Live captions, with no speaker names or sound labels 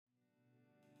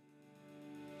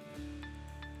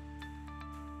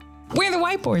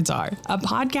Whiteboards Are, a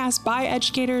podcast by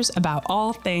educators about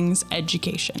all things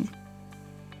education.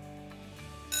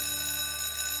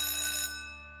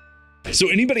 So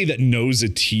anybody that knows a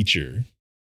teacher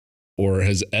or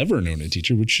has ever known a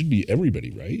teacher, which should be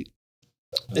everybody, right?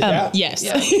 Yes.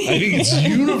 Yeah. I think it's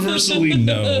universally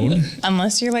known.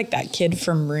 Unless you're like that kid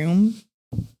from Room.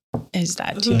 Is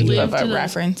that too Who deep of lived in a a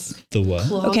reference? The what?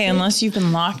 Okay, unless you've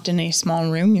been locked in a small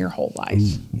room your whole life,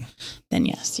 Ooh. then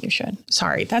yes, you should.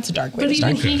 Sorry, that's a dark way But to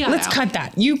even start. he got Let's out. cut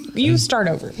that. You start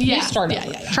over. Yeah, You start yeah,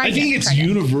 over. yeah. Try I think again, it's try again.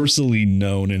 universally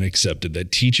known and accepted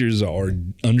that teachers are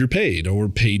underpaid or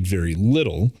paid very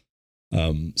little.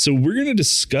 So we're going to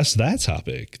discuss that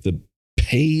topic, the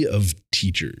pay of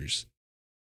teachers.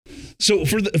 So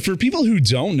for people who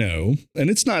don't know, and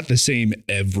it's not the same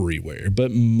everywhere,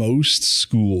 but most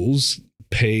schools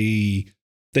they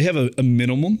have a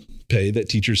minimum pay that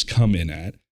teachers come in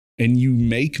at, and you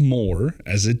make more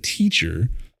as a teacher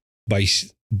by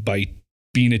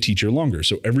being a teacher longer.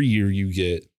 So every year you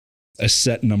get a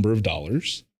set number of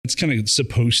dollars. It's kind of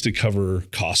supposed to cover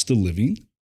cost of living.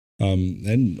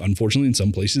 And unfortunately, in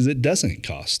some places, it doesn't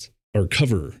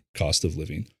cover cost of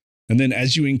living. And then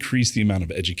as you increase the amount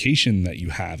of education that you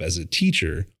have as a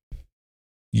teacher,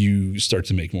 you start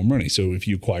to make more money. So if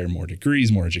you acquire more degrees,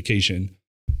 more education,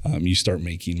 you start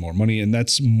making more money, and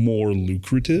that's more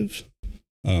lucrative.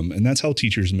 And that's how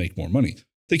teachers make more money.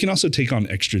 They can also take on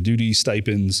extra duty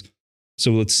stipends.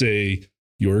 So let's say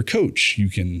you're a coach, you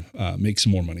can make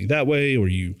some more money that way, or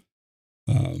you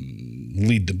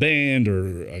lead the band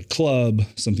or a club,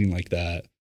 something like that.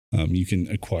 You can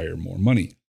acquire more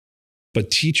money. But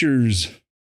teachers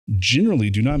generally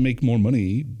do not make more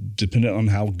money dependent on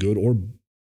how good or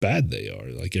bad they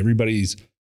are. Like everybody's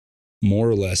more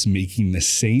or less making the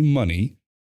same money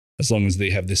as long as they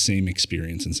have the same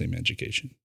experience and same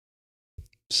education.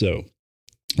 So,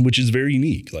 which is very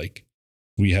unique. Like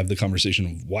we have the conversation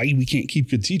of why we can't keep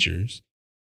good teachers.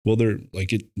 Well, they're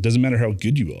like, it doesn't matter how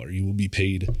good you are. You will be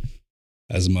paid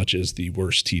as much as the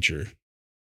worst teacher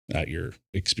at your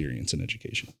experience in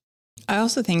education. I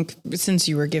also think since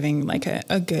you were giving like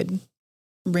a good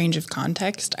range of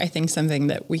context, I think something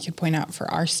that we could point out for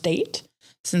our state,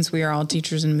 since we are all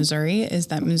teachers in Missouri, is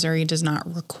that Missouri does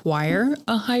not require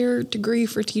a higher degree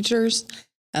for teachers,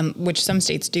 which some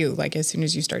states do. Like as soon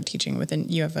as you start teaching,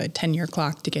 you have a 10-year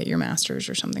clock to get your master's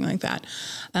or something like that.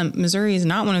 Missouri is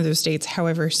not one of those states.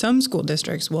 However, some school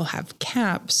districts will have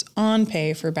caps on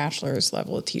pay for bachelor's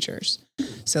level teachers.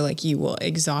 So like you will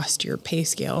exhaust your pay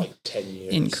scale Like 10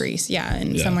 years. increase. Yeah.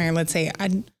 And Yeah. somewhere, let's say,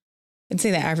 I'd say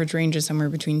the average range is somewhere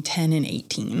between 10 and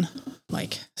 18,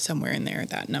 like somewhere in there,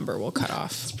 that number will cut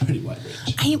off. Pretty wide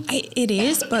range. It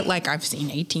is, but like I've seen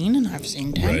 18 and I've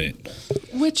seen 10. Right.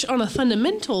 Which on a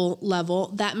fundamental level,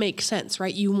 that makes sense,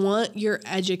 right? You want your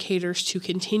educators to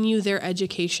continue their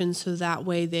education so that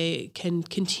way they can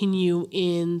continue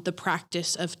in the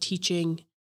practice of teaching,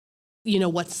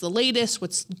 what's the latest,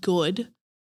 what's good.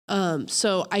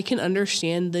 So I can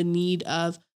understand the need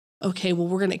of, okay, well,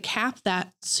 we're going to cap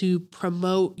that to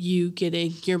promote you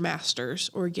getting your master's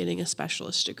or getting a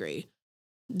specialist degree.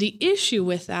 The issue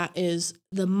with that is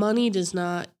the money does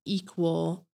not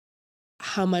equal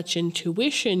how much in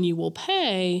tuition you will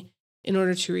pay in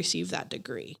order to receive that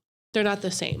degree. They're not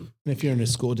the same. And if you're in a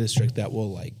school district that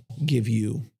will like give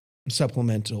you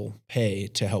supplemental pay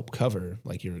to help cover,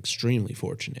 like you're extremely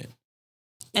fortunate.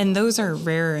 And those are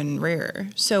rarer and rarer.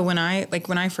 So when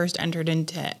I first entered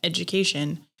into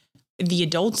education, the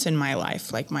adults in my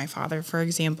life, like my father, for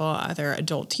example, other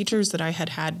adult teachers that I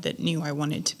had that knew I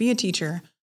wanted to be a teacher,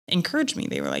 encouraged me.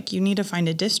 They were like, you need to find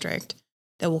a district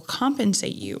that will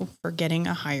compensate you for getting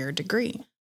a higher degree.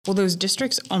 Well, those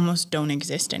districts almost don't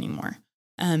exist anymore.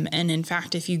 And in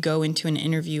fact, if you go into an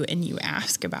interview and you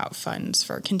ask about funds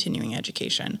for continuing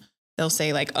education, they'll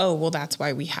say like, oh, well, that's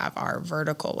why we have our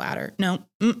vertical ladder. No,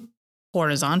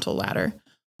 horizontal ladder,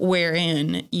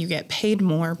 wherein you get paid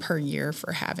more per year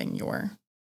for having your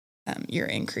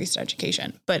increased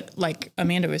education. But like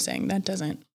Amanda was saying,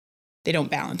 they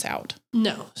don't balance out.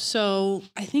 No. So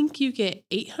I think you get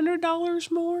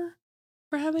 $800 more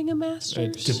for having a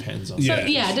master's. It depends on. So,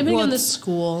 Yeah. depending Well, on the it's-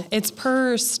 school. It's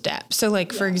per step. So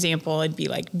like, for example, it'd be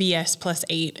like BS plus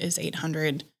 8 is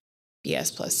 800,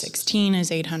 BS plus 16 is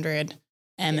 800,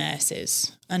 MS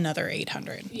is another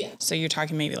 800. Yeah. So you're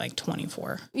talking maybe like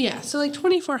 24. Yeah, so like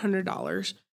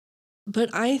 $2,400. But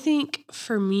I think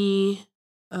for me,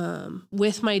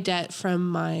 with my debt from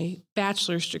my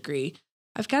bachelor's degree,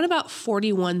 I've got about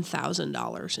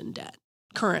 $41,000 in debt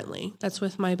currently. That's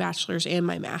with my bachelor's and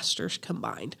my master's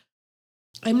combined.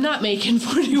 I'm not making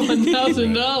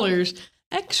 $41,000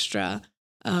 extra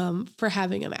for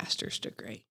having a master's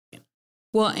degree.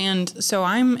 Well, and so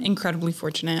I'm incredibly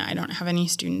fortunate. I don't have any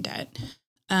student debt,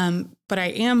 but I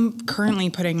am currently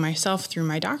putting myself through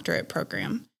my doctorate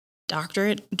program.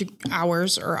 Doctorate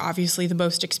hours are obviously the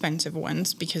most expensive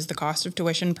ones because the cost of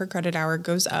tuition per credit hour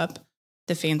goes up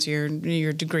the fancier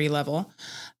your degree level.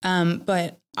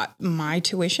 But my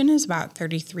tuition is about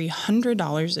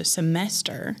 $3,300 a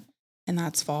semester, and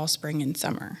that's fall, spring, and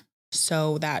summer.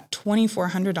 So that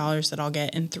 $2,400 that I'll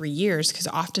get in 3 years, because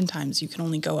oftentimes you can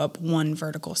only go up one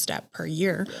vertical step per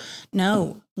year.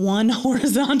 No, one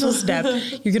horizontal step.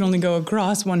 You can only go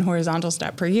across one horizontal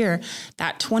step per year.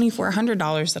 That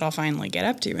 $2,400 that I'll finally get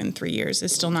up to in 3 years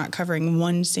is still not covering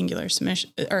one singular semester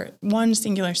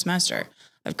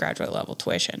of graduate level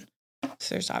tuition.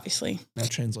 So there's obviously That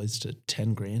translates to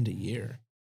 $10,000 a year.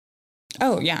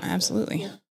 Oh yeah, absolutely.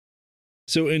 Yeah.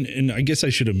 So, and I guess I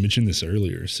should have mentioned this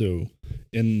earlier. So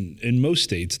in most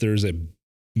states, there's a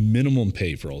minimum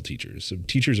pay for all teachers. So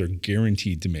teachers are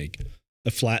guaranteed to make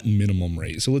a flat minimum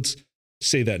rate. So let's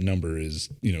say that number is,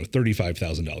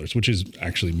 $35,000, which is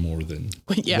actually more than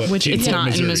Yeah, which it's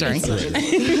not in Missouri.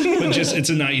 Right. But just, it's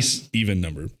a nice even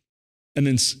number. And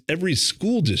then every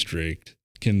school district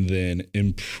can then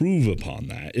improve upon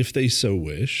that if they so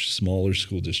wish. Smaller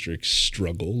school districts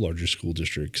struggle, larger school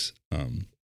districts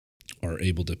are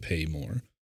able to pay more.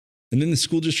 And then the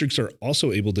school districts are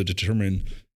also able to determine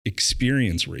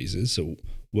experience raises. So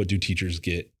what do teachers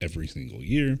get every single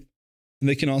year? And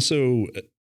they can also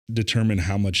determine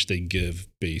how much they give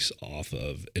based off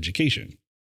of education.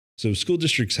 So school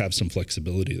districts have some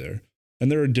flexibility there.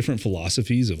 And there are different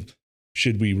philosophies of,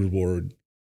 should we reward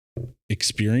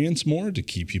experience more to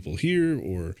keep people here,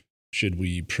 or should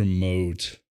we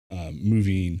promote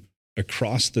moving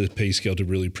across the pay scale to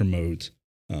really promote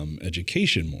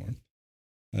education more?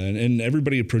 And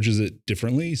everybody approaches it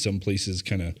differently. Some places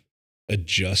kind of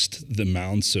adjust the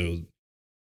amount. So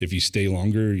if you stay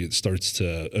longer, it starts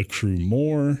to accrue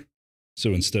more.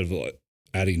 So instead of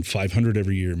adding 500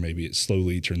 every year, maybe it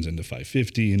slowly turns into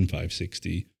 550 and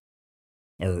 560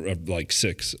 or like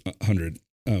 600.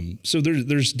 So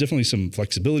there's definitely some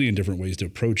flexibility and different ways to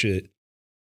approach it.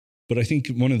 But I think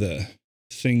one of the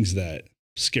things that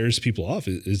scares people off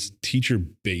is teacher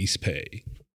base pay,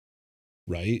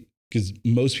 right? Because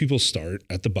most people start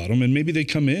at the bottom and maybe they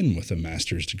come in with a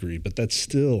master's degree, but that's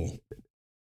still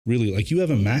really, like, you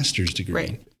have a master's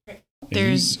degree. Right.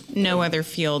 There's no other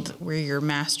field where your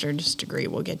master's degree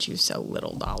will get you so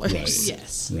little dollars. Right.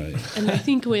 Yes. Right. And I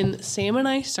think when Sam and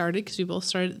I started, because we both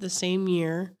started the same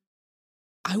year,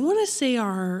 I want to say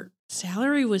our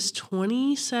salary was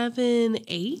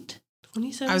 $27,800.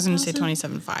 I was going to say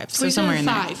 27.5. So somewhere in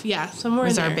there. Yeah, somewhere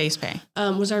was in there. our base pay.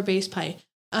 Was our base pay.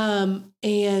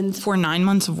 And For 9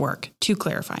 months of work, to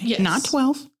clarify. Yes. Not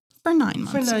 12, for 9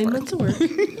 months. for 9 months of work.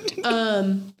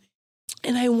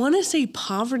 And I want to say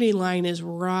poverty line is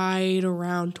right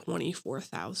around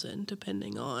 24,000,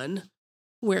 depending on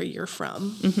where you're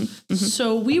from.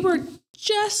 So we were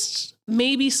just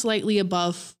maybe slightly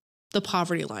above the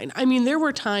poverty line. I mean, there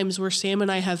were times where Sam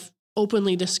and I have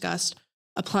openly discussed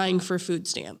applying for food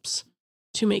stamps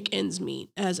to make ends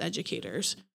meet as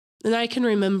educators. And I can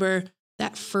remember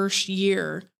that first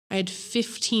year, I had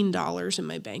 $15 in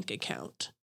my bank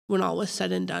account when all was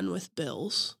said and done with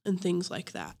bills and things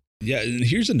like that. Yeah. And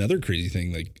here's another crazy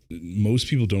thing. Like, most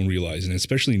people don't realize, and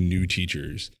especially new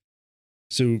teachers.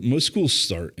 So most schools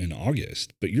start in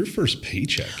August, but your first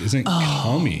paycheck isn't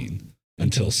coming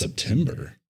until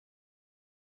September.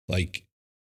 Like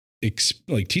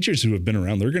teachers who have been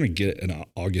around, they're going to get an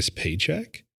August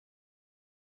paycheck.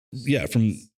 Yeah,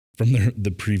 from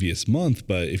the previous month.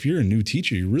 But if you're a new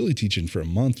teacher, you're really teaching for a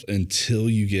month until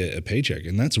you get a paycheck.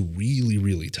 And that's really,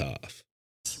 really tough.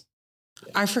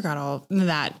 I forgot all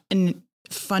that and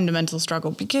fundamental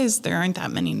struggle because there aren't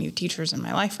that many new teachers in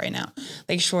my life right now.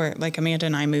 Like Amanda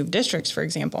and I moved districts, for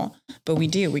example, but we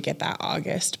get that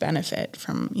August benefit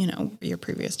from, your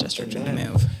previous district when you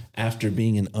move. After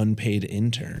being an unpaid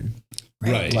intern.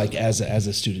 Right. Like as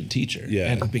a student teacher.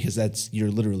 Yeah. And because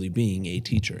you're literally being a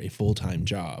teacher, a full-time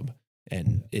job.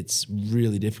 And it's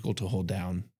really difficult to hold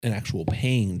down an actual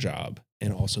paying job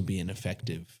and also be an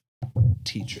effective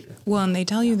teacher. Well, and they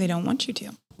tell you they don't want you to.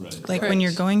 Right. Like when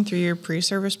you're going through your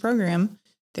pre-service program,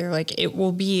 they're like, it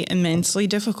will be immensely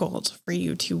difficult for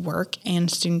you to work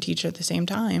and student teach at the same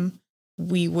time.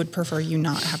 We would prefer you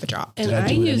not have a job. And Did I I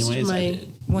do it used anyways? I my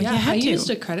did. Well, you had I to.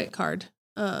 used a credit card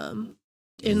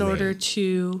in order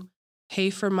to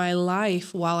pay for my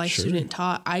life while I Sure. student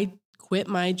taught. I quit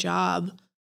my job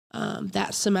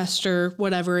that semester,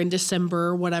 whatever, in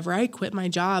December, whatever. I quit my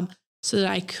job so that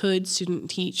I could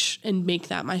student teach and make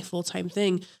that my full-time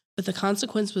thing. But the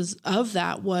consequence of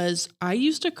that was I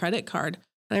used a credit card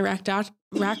and I racked up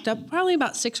probably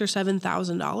about $6,000 or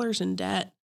 $7,000 in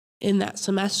debt in that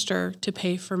semester to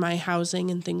pay for my housing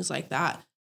and things like that.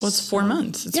 Well, it's 4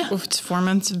 months. It's 4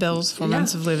 months of bills, 4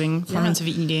 months of living, 4 months of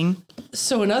eating.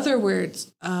 So in other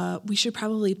words, we should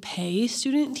probably pay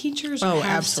student teachers or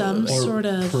have absolutely. some sort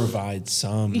of provide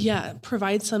some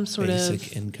sort basic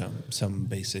of income, some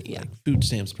basic like food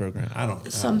stamps program. I don't know.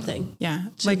 Something. Yeah.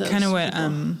 Like kind of what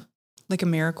like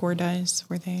AmeriCorps does,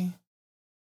 where they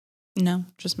no,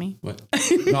 just me. What?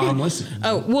 No, I'm listening.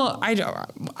 Oh, well,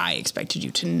 I expected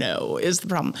you to know is the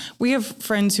problem. We have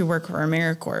friends who work for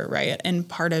AmeriCorps, right? And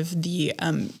part of the,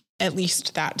 at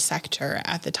least that sector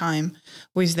at the time,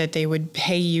 was that they would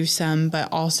pay you some,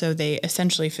 but also they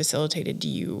essentially facilitated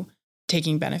you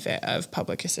taking benefit of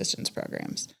public assistance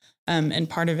programs. And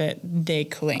part of it, they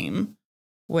claim,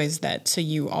 was that so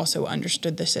you also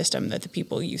understood the system that the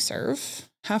people you serve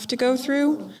have to go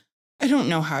through. I don't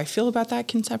know how I feel about that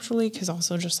conceptually, because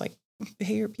also just like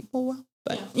pay your people well,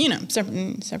 but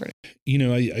separate.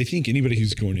 I think anybody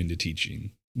who's going into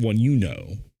teaching,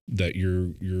 that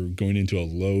you're going into a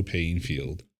low paying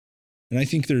field. And I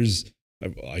think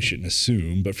I shouldn't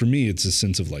assume, but for me, it's a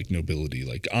sense of like nobility.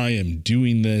 Like I am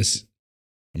doing this.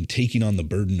 I'm taking on the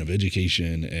burden of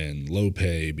education and low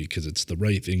pay because it's the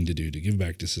right thing to do to give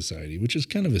back to society, which is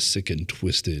kind of a sick and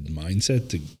twisted mindset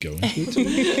to go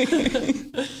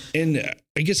into. And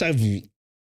I guess I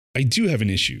do have an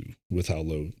issue with how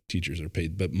low teachers are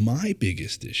paid, but my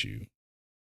biggest issue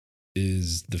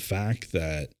is the fact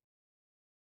that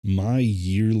my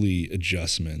yearly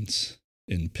adjustments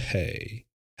in pay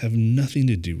have nothing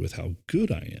to do with how good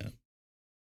I am.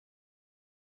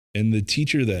 And the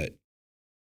teacher that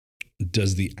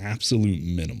does the absolute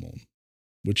minimum,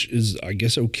 which is, I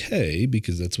guess, okay,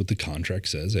 because that's what the contract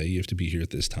says. Hey, you have to be here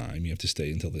at this time. You have to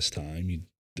stay until this time,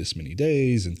 this many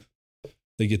days, and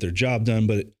they get their job done.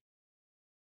 But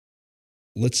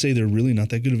let's say they're really not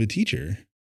that good of a teacher,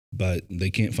 but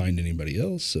they can't find anybody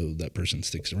else, so that person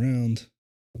sticks around.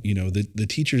 The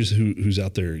teachers who's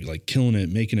out there like killing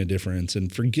it, making a difference,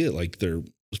 and forget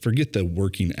the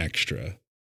working extra.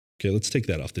 Okay, let's take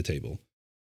that off the table.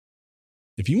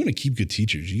 If you want to keep good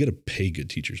teachers, you got to pay good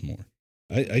teachers more.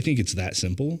 I think it's that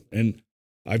simple. And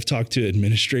I've talked to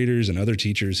administrators and other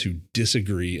teachers who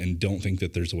disagree and don't think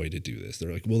that there's a way to do this.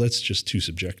 They're like, well, that's just too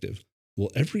subjective. Well,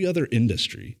 every other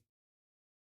industry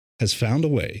has found a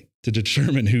way to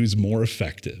determine who's more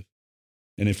effective.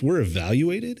 And if we're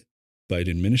evaluated by an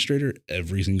administrator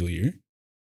every single year,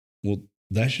 well,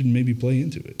 that should maybe play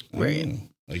into it. Right.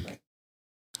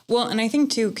 Well, and I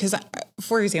think too, because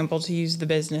for example, to use the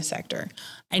business sector,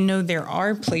 I know there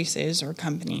are places or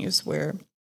companies where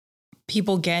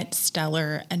people get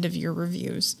stellar end of year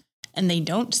reviews and they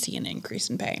don't see an increase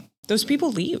in pay. Those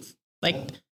people leave. They're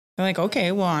like,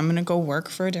 okay, well, I'm going to go work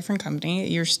for a different company.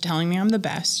 You're telling me I'm the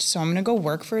best, so I'm going to go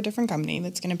work for a different company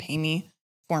that's going to pay me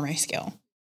for my skill.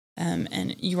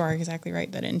 And you are exactly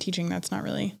right that in teaching, that's not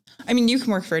really, you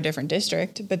can work for a different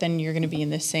district, but then you're going to be in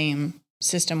the same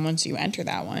system once you enter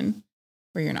that one,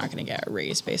 where you're not going to get a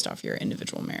raise based off your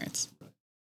individual merits.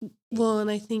 Well, and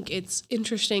I think it's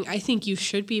interesting. I think you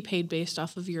should be paid based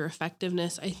off of your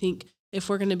effectiveness. I think if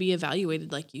we're going to be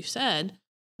evaluated, like you said,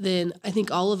 then I think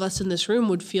all of us in this room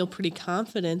would feel pretty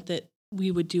confident that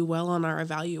we would do well on our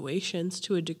evaluations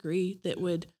to a degree that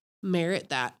would merit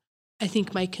that. I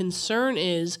think my concern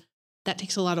is that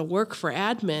takes a lot of work for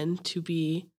admin to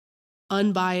be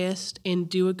unbiased and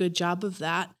do a good job of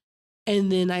that.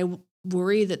 And then I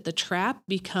worry that the trap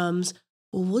becomes,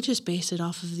 well, we'll just base it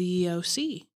off of the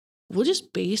EOC. We'll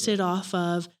just base it off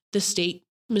of the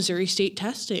Missouri State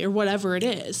testing or whatever it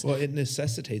is. Well, it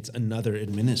necessitates another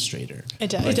administrator. It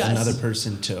does. Like another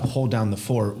person to hold down the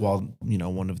fort while,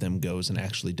 one of them goes and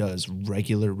actually does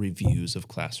regular reviews of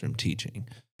classroom teaching,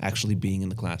 actually being in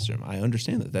the classroom. I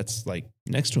understand that that's like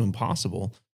next to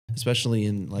impossible, especially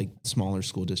in like smaller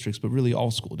school districts, but really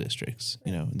all school districts.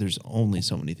 There's only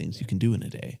so many things you can do in a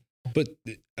day. But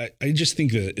I just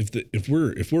think that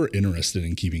if we're interested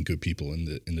in keeping good people in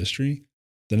the industry,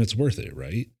 then it's worth it,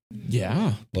 right?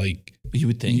 Yeah. Like you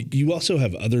would think. You also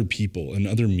have other people and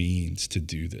other means to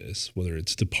do this, whether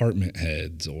it's department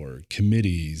heads or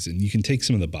committees, and you can take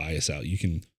some of the bias out. You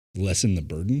can lessen the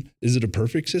burden. Is it a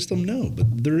perfect system? No,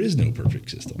 but there is no perfect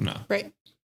system. No. Right.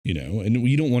 And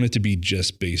we don't want it to be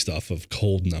just based off of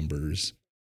cold numbers,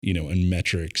 and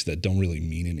metrics that don't really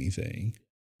mean anything.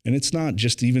 And it's not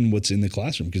just even what's in the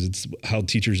classroom, because it's how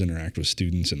teachers interact with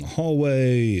students in the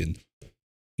hallway and,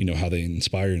 how they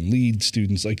inspire and lead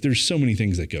students. Like there's so many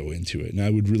things that go into it. And I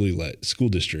would really let school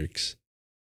districts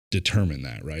determine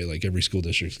that, right? Like every school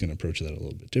district is going to approach that a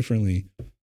little bit differently.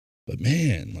 But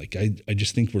man, like I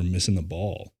just think we're missing the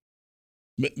ball.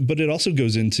 But it also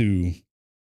goes into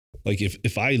like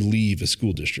if I leave a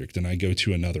school district and I go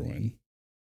to another one,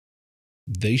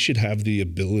 they should have the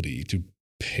ability to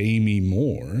pay me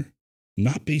more,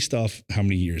 not based off how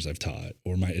many years I've taught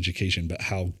or my education, but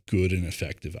how good and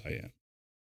effective I am,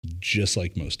 just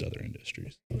like most other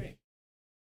industries. Right.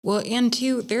 Well, and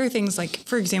two, there are things like,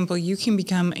 for example, you can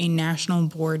become a national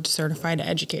board certified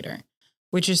educator,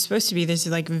 which is supposed to be this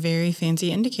like very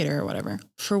fancy indicator or whatever.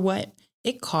 For what?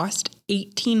 It cost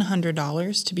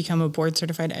 $1,800 to become a board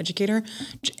certified educator.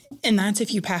 And that's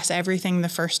if you pass everything the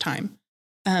first time.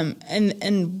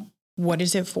 And what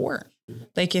is it for?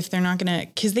 Like if they're not going to,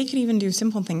 because they could even do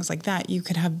simple things like that. You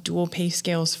could have dual pay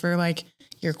scales for like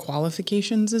your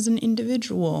qualifications as an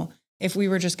individual. If we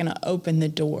were just going to open the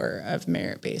door of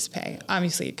merit-based pay,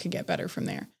 obviously it could get better from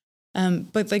there.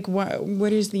 But like,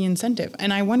 what is the incentive?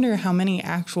 And I wonder how many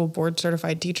actual board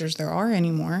certified teachers there are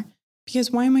anymore,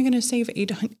 because why am I going to save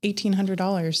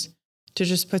 $1,800 to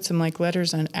just put some like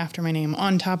letters on after my name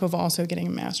on top of also getting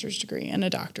a master's degree and a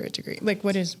doctorate degree? Like,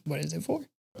 what is it for?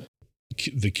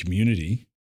 The community,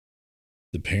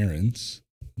 the parents,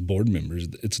 board members,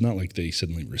 it's not like they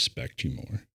suddenly respect you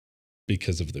more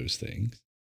because of those things.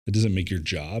 It doesn't make your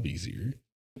job easier.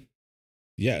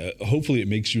 Yeah, hopefully it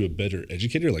makes you a better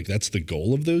educator. Like that's the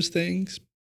goal of those things.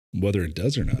 Whether it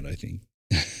does or not, I think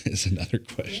is another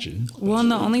question. Well,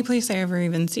 and the only place I ever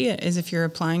even see it is if you're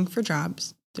applying for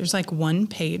jobs. There's like one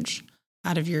page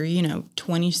out of your,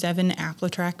 27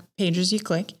 AppleTrack pages you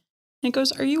click. And it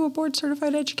goes, are you a board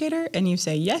certified educator? And you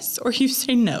say yes, or you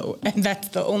say no. And that's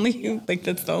the only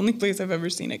place I've ever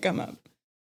seen it come up.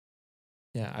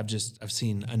 Yeah, I've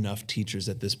seen enough teachers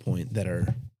at this point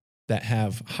that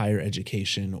have higher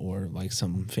education or like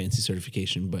some fancy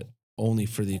certification, but only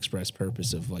for the express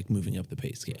purpose of like moving up the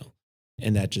pay scale.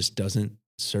 And that just doesn't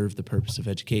serve the purpose of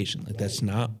education. Like that's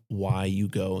not why you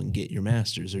go and get your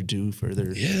master's or do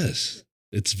further. Yes.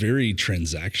 It's very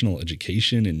transactional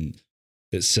education, and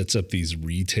it sets up these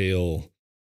retail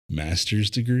master's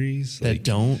degrees that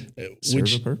don't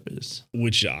serve a purpose.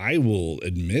 Which I will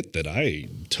admit that I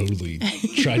totally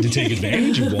tried to take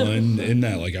advantage of one in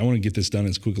that, like, I want to get this done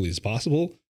as quickly as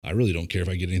possible. I really don't care if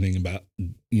I get anything about,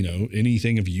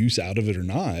 anything of use out of it or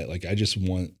not. Like, I just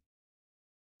want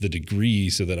the degree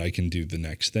so that I can do the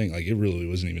next thing. Like, it really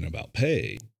wasn't even about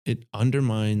pay. It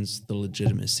undermines the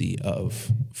legitimacy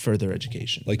of further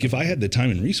education. Like, if I had the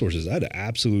time and resources, I'd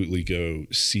absolutely go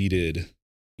seated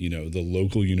the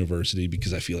local university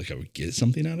because I feel like I would get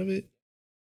something out of it.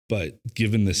 But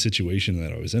given the situation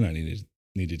that I was in, I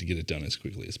needed to get it done as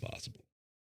quickly as possible.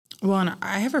 Well, and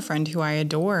I have a friend who I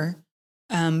adore,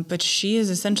 but she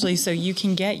is essentially, so you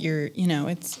can get your,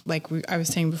 it's like I was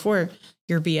saying before,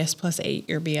 your BS +8,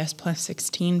 your BS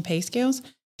 +16 pay scales.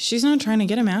 She's not trying to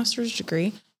get a master's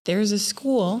degree. There's a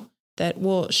school that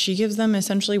she gives them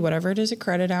essentially whatever it is a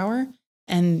credit hour.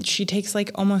 And she takes like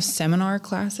almost seminar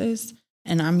classes.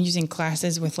 And I'm using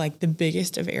classes with like the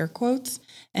biggest of air quotes.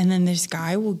 And then this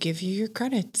guy will give you your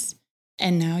credits.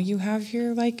 And now you have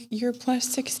your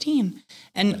 +16.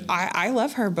 And I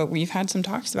love her, but we've had some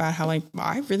talks about how like,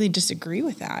 I really disagree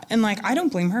with that. And like, I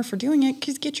don't blame her for doing it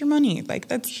because get your money. Like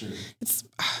that's, sure. It's,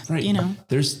 right.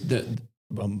 There's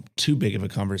too big of a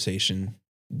conversation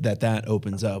that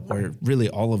opens up where really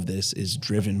all of this is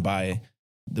driven by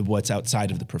what's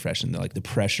outside of the profession, like the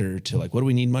pressure to like, what do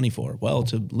we need money for? Well,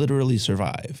 to literally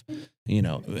survive,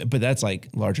 but that's like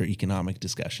larger economic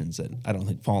discussions that I don't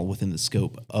think fall within the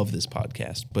scope of this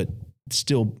podcast, but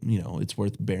still, it's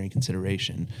worth bearing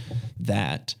consideration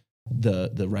that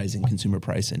the rising consumer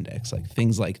price index, like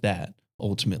things like that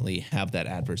ultimately have that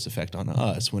adverse effect on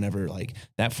us whenever like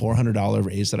that $400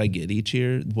 raise that I get each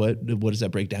year, what does that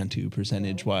break down to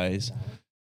percentage wise?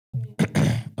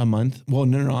 A month? Well,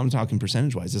 no, I'm talking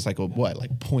percentage wise. It's like a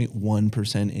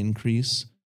 0.1% increase,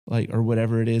 like, or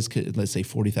whatever it is. Let's say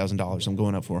 $40,000. I'm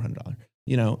going up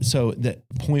 $400, so that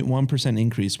 0.1%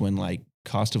 increase when like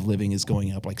cost of living is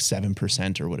going up like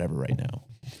 7% or whatever right now.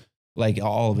 Like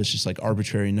all of it's just like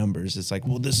arbitrary numbers. It's like,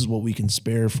 well, this is what we can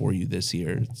spare for you this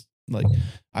year. It's like,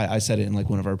 I said it in like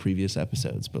one of our previous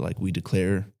episodes, but like we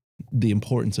declare the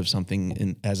importance of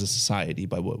something as a society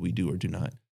by what we do or do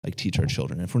not like teach our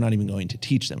children. If we're not even going to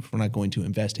teach them, if we're not going to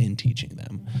invest in teaching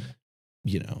them,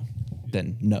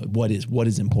 then no, what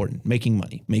is important? Making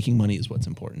money is what's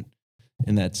important.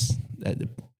 And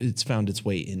it's found its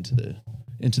way into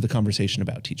the conversation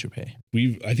about teacher pay.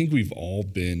 I think we've all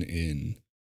been in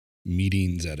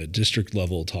meetings at a district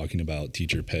level talking about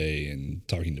teacher pay and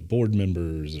talking to board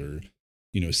members or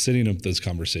setting up those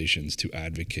conversations to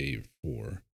advocate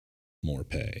for more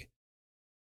pay.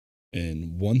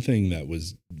 And one thing that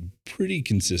was pretty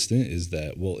consistent is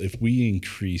that, well, if we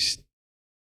increase,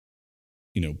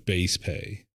 base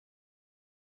pay,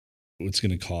 it's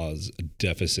going to cause a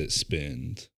deficit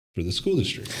spend for the school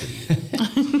district.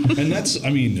 And that's,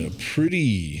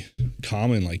 pretty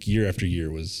common, like year after year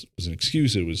was an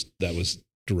excuse. That was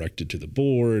directed to the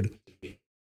board.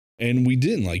 And we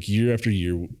didn't, like year after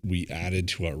year, we added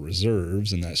to our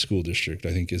reserves, and that school district,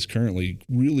 I think, is currently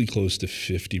really close to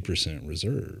 50%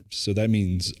 reserves. So that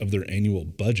means of their annual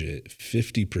budget,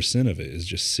 50% of it is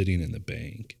just sitting in the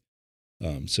bank.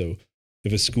 So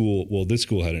if this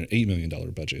school had an $8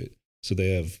 million budget, so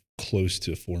they have close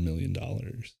to $4 million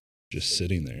just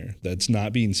sitting there. That's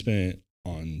not being spent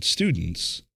on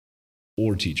students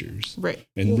or teachers. Right.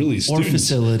 And really or students.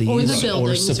 facilities Or the or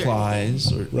buildings or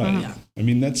supplies. Or, Right. Yeah. I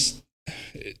mean,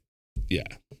 yeah.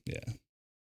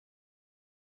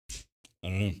 I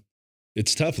don't know.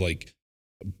 It's tough. Like,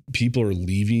 people are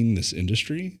leaving this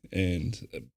industry, and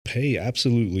pay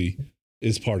absolutely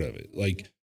is part of it. Like,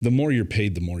 the more you're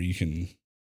paid, the more you can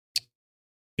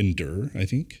endure, I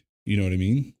think. You know what I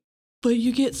mean? But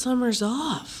you get summers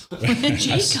off.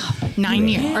 Jacob. 9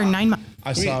 years or 9 months.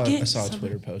 I saw a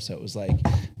Twitter post that was like,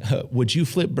 would you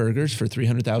flip burgers for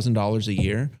 $300,000 a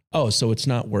year? Oh, so it's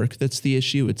not work that's the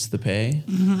issue, it's the pay.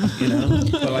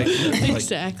 But like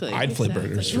Exactly. I'd flip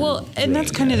burgers. Well, and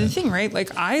that's kind of the thing, right? Like,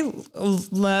 I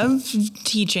love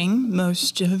teaching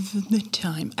most of the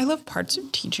time. I love parts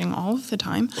of teaching all of the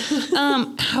time.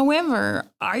 However,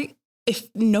 if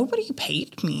nobody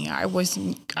paid me, I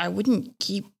wouldn't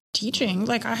keep teaching.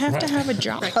 Like, I have to have a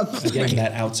job. Again,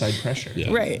 that outside pressure.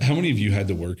 Yeah. Right. How many of you had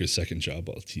to work a second job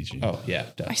while teaching? Oh yeah.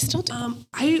 I still do. And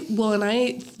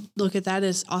I look at that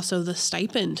as also the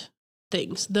stipend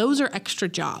things. Those are extra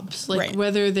jobs, like Right.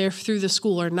 whether they're through the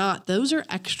school or not. Those are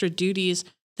extra duties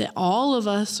that all of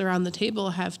us around the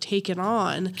table have taken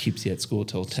on. Keeps you at school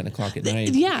till 10 o'clock at night.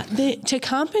 Yeah, to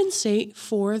compensate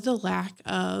for the lack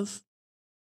of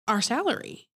our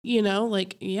salary.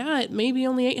 It may be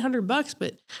only $800,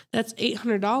 but that's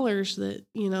 $800 that,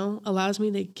 allows me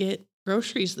to get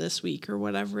groceries this week or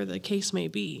whatever the case may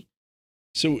be.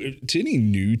 So to any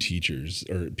new teachers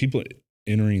or people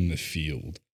entering the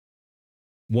field,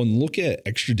 one, look at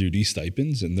extra duty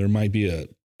stipends, and there might be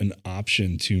an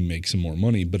option to make some more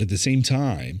money. But at the same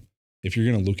time, if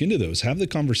you're going to look into those, have the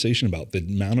conversation about the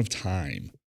amount of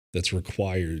time that's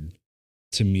required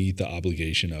to meet the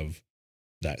obligation of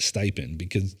that stipend.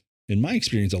 Because in my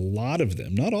experience, a lot of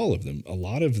them, not all of them, a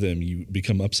lot of them you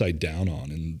become upside down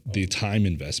on in the time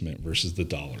investment versus the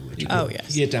dollar return. Oh,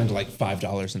 yes. You get down to like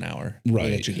 $5 an hour Right.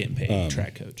 that you're getting paid,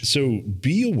 track coach. So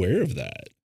be aware of that.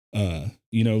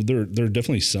 There are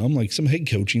definitely some head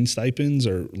coaching stipends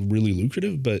are really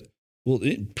lucrative, but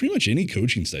pretty much any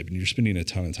coaching stipend, you're spending a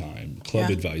ton of time, club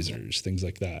Yeah. advisors, things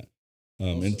like that.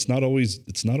 And it's not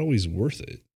always worth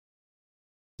it.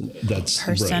 That's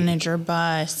Percentage or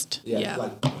bust. Yeah.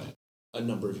 Like a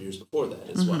number of years before that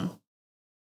as Mhm. well.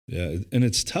 Yeah. And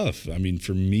it's tough. I mean,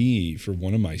 for me, for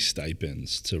one of my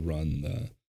stipends to run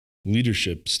the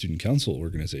leadership student council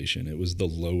organization, it was the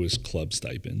lowest club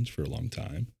stipend for a long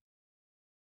time.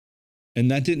 And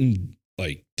that didn't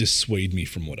dissuade me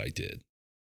from what I did.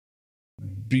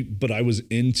 But I was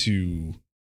into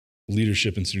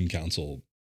leadership and student council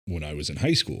when I was in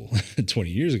high school 20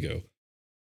 years ago.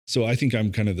 So I think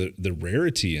I'm kind of the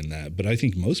rarity in that. But I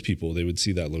think most people, they would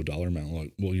see that low dollar amount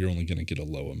like, well, you're only going to get a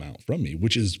low amount from me,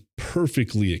 which is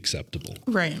perfectly acceptable.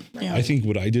 Right. Yeah. I think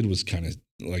what I did was kind of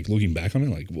looking back on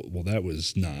it, well, that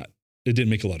was not, it didn't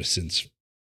make a lot of sense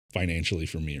financially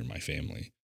for me or my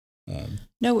family.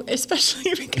 No,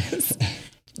 especially because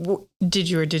did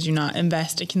you or did you not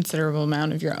invest a considerable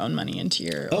amount of your own money into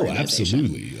your organization?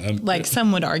 Absolutely.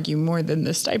 Some would argue more than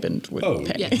the stipend would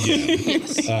pay. Yeah.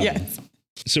 Yes. Yes.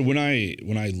 So when I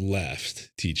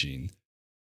left teaching,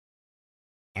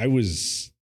 I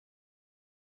was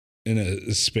in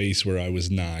a space where I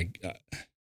was not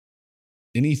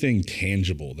anything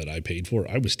tangible that I paid for,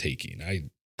 I was taking.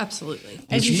 Absolutely.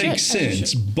 Which makes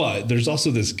sense, but there's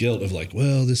also this guilt of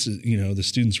this is, the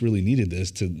students really needed this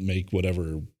to make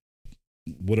whatever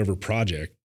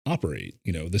project operate,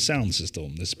 the sound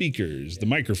system, the speakers, the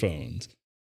microphones,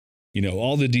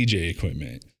 all the DJ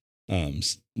equipment,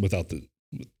 without the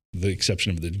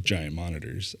exception of the giant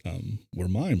monitors, were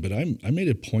mine. But I made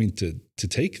a point to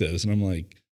take those, and I'm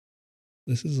like,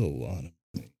 this is a lot of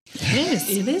money.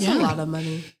 It is a lot of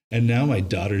money. And now my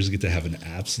daughters get to have an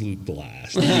absolute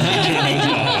blast.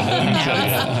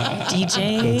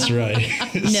 DJ. That's right.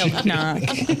 Milk knock.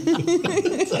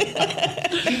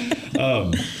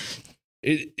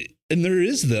 And there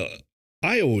is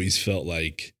I always felt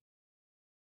like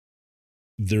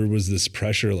there was this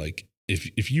pressure, like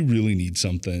if you really need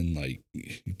something, like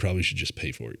you probably should just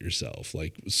pay for it yourself,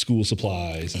 like school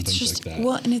supplies and things like that.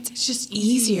 Well, and it's just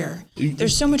easier.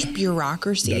 There's so much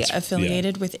bureaucracy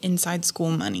affiliated with inside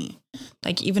school money.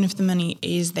 Like even if the money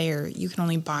is there, you can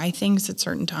only buy things at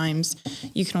certain times.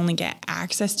 You can only get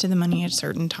access to the money at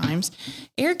certain times.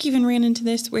 Eric even ran into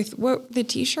this with the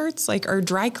t-shirts, like our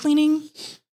dry cleaning,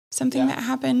 something that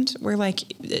happened where like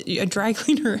a dry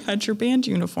cleaner had your band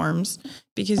uniforms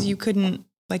because you couldn't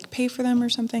like pay for them or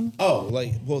something. Oh,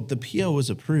 the PO was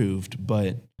approved,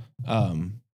 but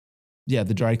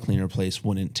the dry cleaner place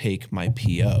wouldn't take my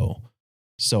PO.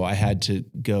 So I had to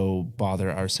go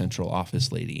bother our central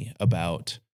office lady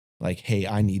about like, hey,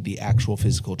 I need the actual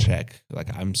physical check.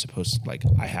 Like I'm supposed to, like,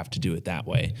 I have to do it that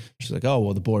way. She's like, oh,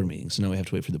 well, the board meeting. So now we have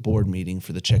to wait for the board meeting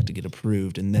for the check to get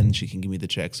approved. And then she can give me the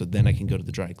check. So then I can go to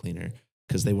the dry cleaner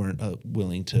because they weren't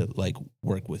willing to like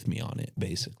work with me on it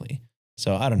basically.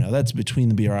 So I don't know. That's between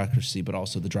the bureaucracy, but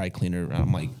also the dry cleaner.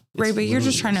 I'm like, right, but you're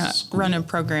just trying to run a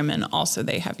program, and also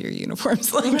they have your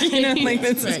uniforms. Like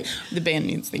the band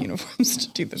needs the uniforms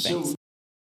to do the things.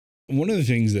 One of the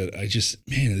things that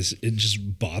it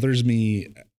just bothers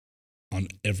me on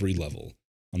every level.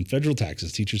 On federal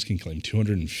taxes, teachers can claim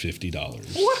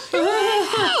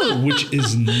 $250, which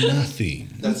is nothing.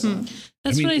 That's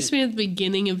what I spend at the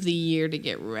beginning of the year to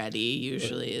get ready.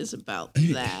 Usually is about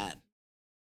that.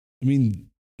 I mean,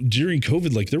 during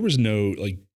COVID, like there was no,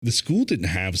 like the school didn't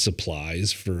have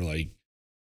supplies for like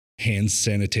hand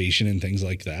sanitation and things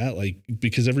like that, like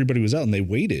because everybody was out and they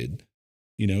waited,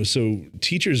 so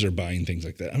teachers are buying things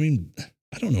like that. I mean,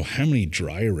 I don't know how many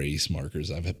dry erase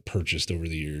markers I've purchased over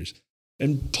the years.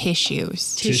 And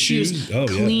tissues,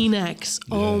 Kleenex.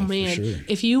 Yeah. Oh Yeah, man. sure.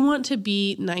 If you want to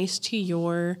be nice to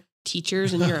your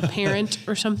teachers and you're a parent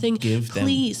or something,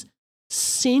 please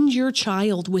send your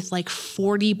child with like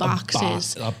 40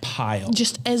 boxes. A pile.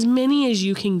 Just as many as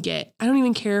you can get. I don't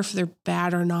even care if they're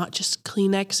bad or not, just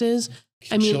Kleenexes.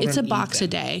 I mean, it's a box a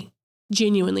day.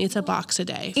 Genuinely, it's a box a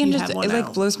day. And just,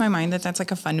 it blows my mind that that's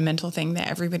like a fundamental thing that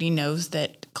everybody knows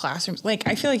that classrooms, like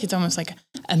I feel like it's almost like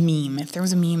a meme. If there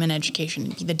was a meme in education,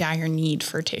 it'd be the dire need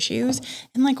for tissues.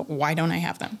 And like, why don't I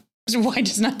have them? Why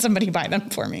does not somebody buy them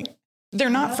for me? They're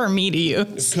not for me to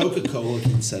use. Coca-Cola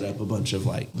can set up a bunch of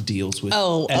like deals with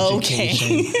Okay.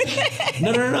 education.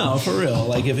 No, for real.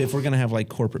 Like if we're going to have like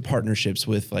corporate partnerships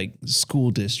with like school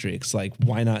districts, like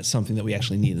why not something that we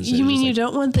actually need? You mean you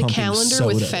don't want the calendar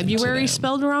with February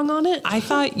spelled wrong on it? I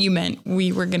thought you meant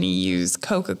we were going to use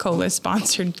Coca-Cola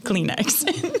sponsored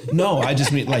Kleenex. No, I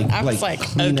just mean like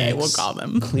Kleenex, okay, we'll call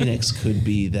them. Kleenex could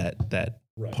be that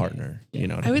partner,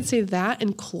 I would say that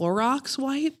and Clorox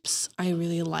wipes. I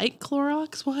really like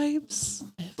Clorox wipes.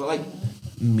 But like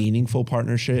meaningful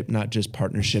partnership, not just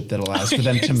partnership that allows for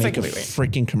them to make a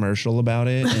freaking commercial about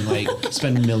it and like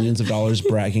spend millions of dollars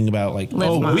bragging about like,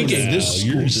 we gave this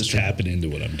you're just tapping into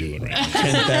what I'm doing right now.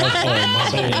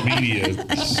 10,000 media.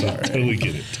 Totally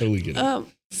get it.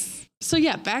 So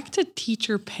yeah, back to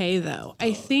teacher pay though.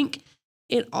 I think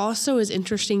it also is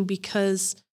interesting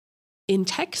because in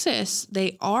Texas,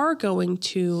 they are going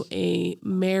to a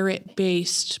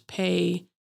merit-based pay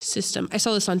system. I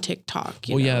saw this on TikTok.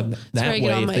 That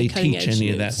way, if they teach any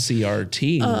of that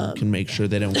CRT, can make sure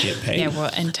they don't get paid. Yeah, well,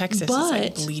 and Texas is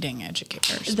like bleeding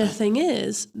educators. The thing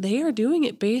is, they are doing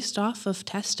it based off of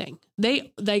testing.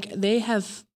 They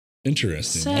have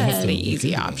interesting. That's the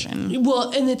easy option.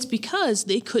 Well, and it's because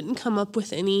they couldn't come up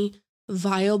with any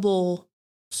viable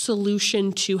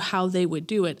solution to how they would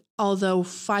do it. Although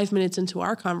 5 minutes into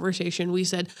our conversation, we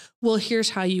said, well,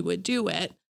 here's how you would do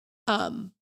it.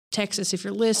 Texas, if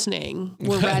you're listening,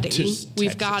 we're ready.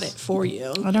 We've got it for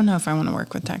you. I don't know if I want to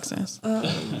work with Texas.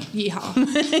 Yeah.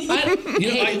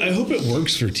 I hope it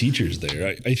works for teachers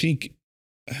there. I think,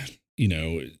 I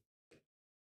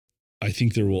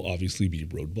think there will obviously be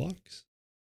roadblocks.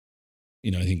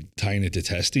 I think tying it to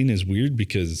testing is weird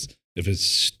because if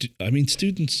it's,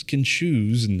 students can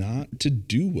choose not to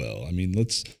do well. I mean,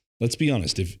 let's be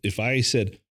honest. If I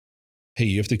said, hey,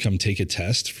 you have to come take a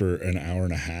test for an hour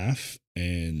and a half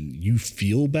and you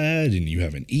feel bad and you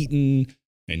haven't eaten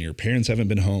and your parents haven't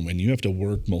been home and you have to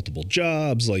work multiple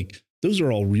jobs, like those are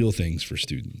all real things for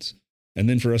students. And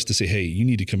then for us to say, hey, you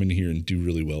need to come in here and do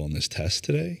really well on this test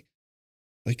today.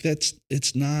 Like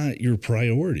it's not your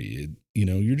priority.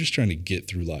 You're just trying to get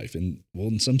through life. And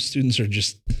some students are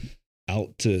just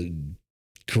out to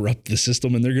corrupt the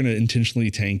system and they're going to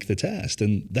intentionally tank the test.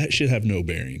 And that should have no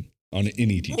bearing on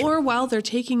any teacher. Or while they're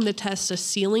taking the test, a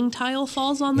ceiling tile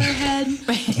falls on their head,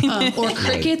 or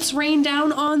crickets rain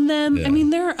down on them. Yeah. I mean,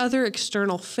 there are other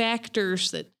external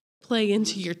factors that play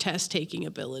into your test taking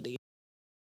ability.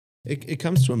 It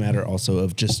comes to a matter also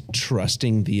of just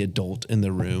trusting the adult in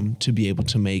the room to be able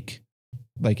to make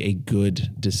like a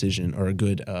good decision or a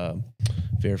good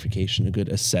verification, a good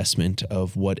assessment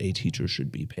of what a teacher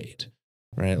should be paid.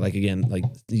 Right. Like, again, like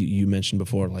you mentioned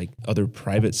before, like other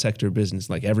private sector business,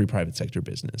 like every private sector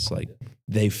business, like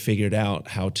they figured out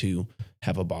how to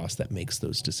have a boss that makes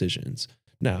those decisions.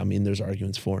 Now, I mean, there's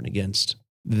arguments for and against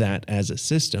that as a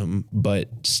system, but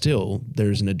still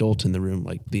there's an adult in the room,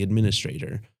 like the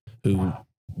administrator, who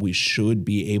we should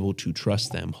be able to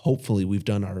trust them. Hopefully we've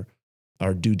done our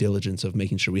due diligence of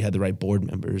making sure we had the right board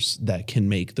members that can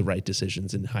make the right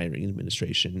decisions in hiring and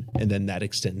administration. And then that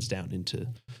extends down into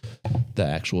the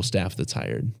actual staff that's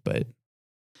hired. But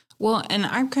well, and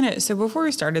I'm so before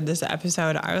we started this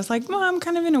episode, I was like, well, I'm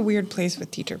kind of in a weird place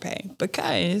with teacher pay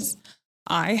because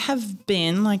I have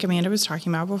been, like Amanda was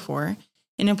talking about before,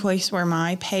 in a place where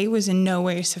my pay was in no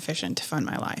way sufficient to fund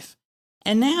my life.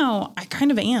 And now I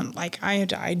kind of am. Like, I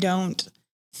don't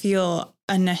feel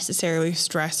unnecessarily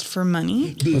stressed for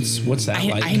money. what's that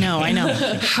like? I know.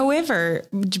 However,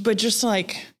 but just to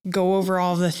like go over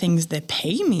all the things that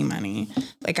pay me money.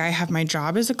 Like, I have my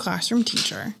job as a classroom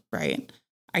teacher, right?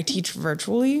 I teach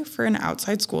virtually for an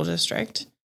outside school district,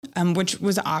 which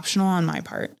was optional on my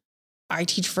part. I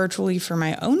teach virtually for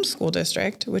my own school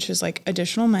district, which is like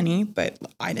additional money, but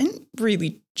I didn't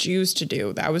really choose to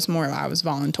do. That was more I was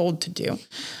voluntold to do.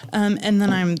 And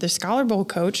then I'm the Scholar Bowl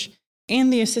coach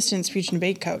and the assistant speech and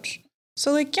debate coach.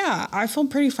 So like, yeah, I feel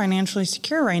pretty financially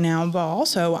secure right now, but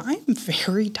also I'm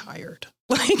very tired.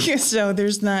 Like, so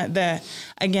there's not the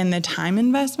time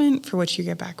investment for what you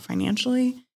get back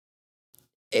financially.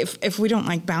 If we don't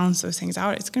like balance those things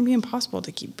out, it's going to be impossible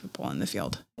to keep people in the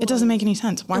field. It doesn't make any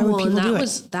sense. Why would people do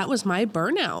it? That was my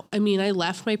burnout. I mean, I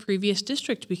left my previous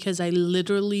district because I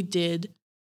literally did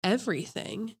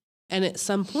everything. And at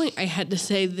some point I had to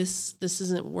say, this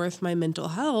isn't worth my mental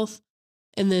health.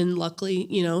 And then luckily,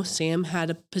 Sam had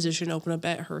a position open up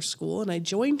at her school and I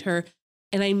joined her,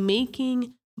 and I'm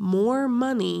making more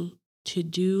money to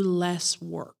do less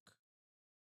work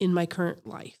in my current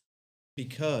life.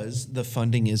 Because the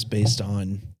funding is based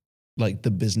on like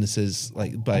the businesses,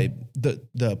 like by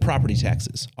the property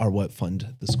taxes are what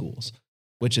fund the schools,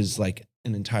 which is like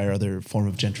an entire other form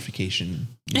of gentrification,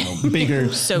 bigger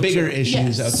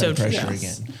issues outside pressure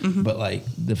again. Mm-hmm. But like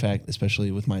the fact, especially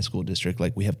with my school district,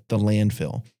 like we have the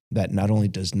landfill that not only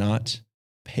does not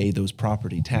pay those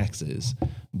property taxes,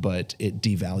 but it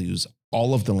devalues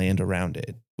all of the land around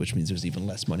it, which means there's even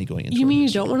less money going into it. You mean you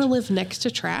don't want to live next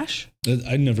to trash?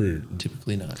 I never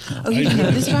typically not. No. Oh, you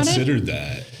know this about it? Considered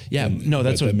that. Yeah, no,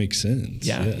 that's that makes sense.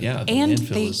 Yeah. And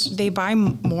they buy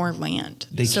more land.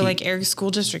 So like Eric's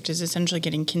school district is essentially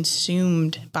getting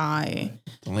consumed by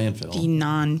the landfill, the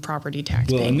non-property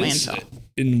tax paying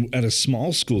landfill. At a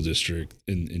small school district,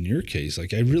 in your case,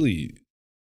 like I really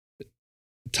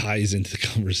ties into the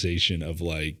conversation of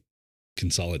like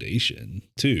consolidation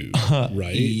too,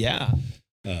 right? Yeah.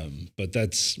 But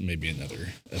that's maybe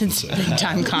another It's episode. big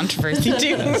time controversy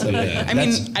too. Yeah. I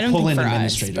mean, I don't think for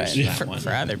us, administrators but for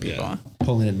other people. Yeah.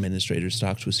 Pulling administrators,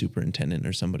 talk to a superintendent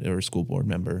or somebody or a school board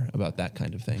member about that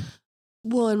kind of thing.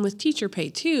 Well, and with teacher pay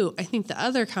too, I think the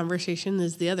other conversation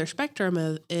is the other spectrum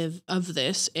of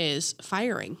this is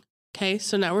firing. Okay,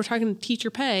 so now we're talking teacher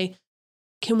pay.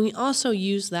 Can we also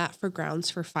use that for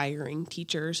grounds for firing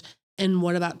teachers? And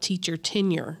what about teacher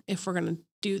tenure if we're going to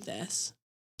do this?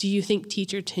 Do you think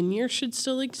teacher tenure should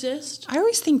still exist? I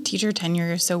always think teacher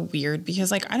tenure is so weird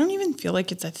because like I don't even feel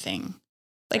like it's a thing.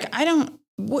 Like I don't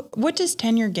what does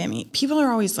tenure get me? People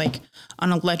are always like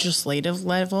on a legislative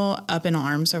level up in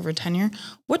arms over tenure.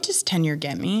 What does tenure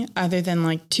get me other than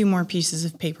like 2 more pieces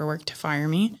of paperwork to fire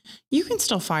me? You can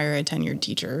still fire a tenured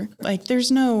teacher. Like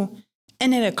there's no,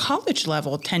 and at a college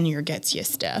level, tenure gets you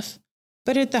stuff.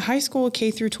 But at the high school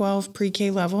K through 12 pre-K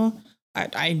level,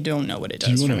 I don't know what it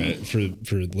does for me.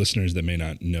 For listeners that may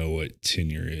not know what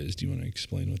tenure is, do you want to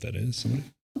explain what that is? Somebody?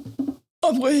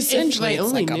 Well, essentially,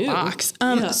 it's like knew. a box.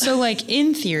 Yeah. So like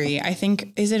in theory, I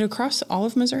think, is it across all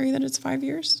of Missouri that it's 5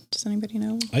 years? Does anybody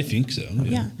know? I think so.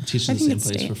 Yeah. Teach I in the think same it's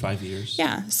place state. for 5 years.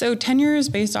 Yeah. So tenure is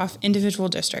based off individual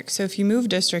districts. So if you move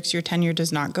districts, your tenure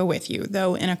does not go with you,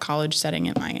 though in a college setting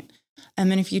it might.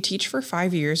 And if you teach for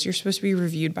 5 years, you're supposed to be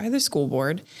reviewed by the school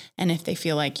board. And if they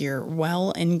feel like you're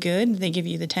well and good, they give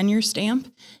you the tenure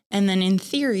stamp. And then in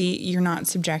theory, you're not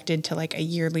subjected to like a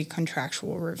yearly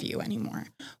contractual review anymore,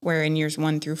 where in years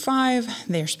 1 through 5,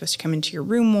 they're supposed to come into your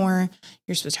room more.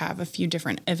 You're supposed to have a few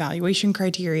different evaluation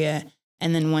criteria.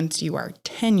 And then once you are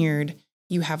tenured,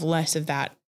 you have less of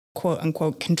that quote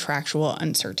unquote contractual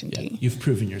uncertainty. Yeah, you've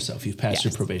proven yourself. You've passed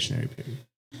your probationary period.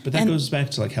 But that goes back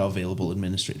to like how available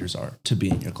administrators are to be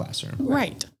in your classroom.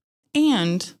 Right.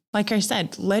 And like I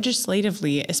said,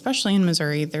 legislatively, especially in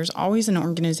Missouri, there's always an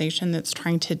organization that's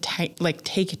trying to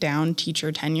take down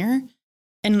teacher tenure.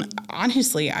 And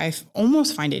honestly, I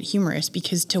almost find it humorous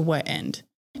because to what end?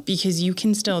 Because you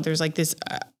can still, there's like this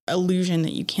illusion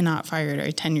that you cannot fire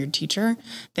a tenured teacher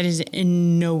that is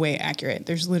in no way accurate.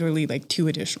 There's literally like 2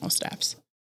 additional steps.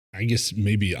 I guess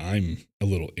maybe I'm a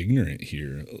little ignorant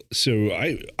here. So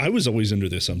I was always under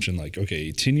the assumption like,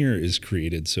 okay, tenure is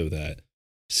created so that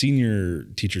senior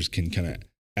teachers can kind of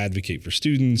advocate for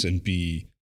students and be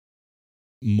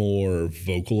more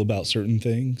vocal about certain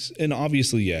things. And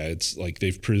obviously, yeah, it's like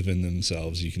they've proven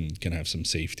themselves. You can have some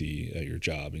safety at your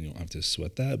job and you don't have to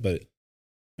sweat that. But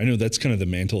I know that's kind of the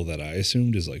mantle that I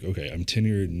assumed is like, okay, I'm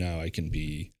tenured now. I can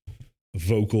be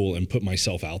vocal and put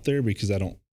myself out there because I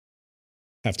don't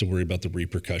have to worry about the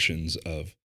repercussions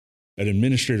of an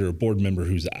administrator or board member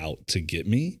who's out to get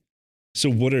me.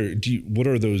 So what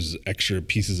are those extra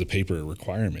pieces of paper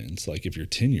requirements? Like if you're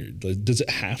tenured, does it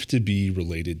have to be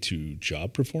related to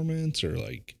job performance or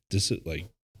like, does it like?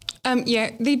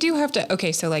 Yeah, they do have to.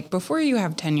 Okay. So like before you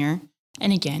have tenure,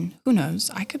 and again, who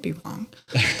knows, I could be wrong,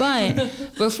 but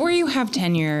before you have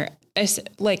tenure,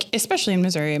 like especially in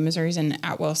Missouri's an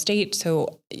at-will state.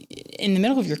 So in the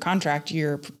middle of your contract,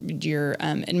 your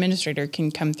administrator can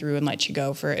come through and let you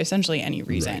go for essentially any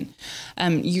reason.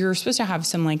 Right. You're supposed to have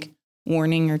some like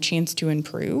warning or chance to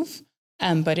improve.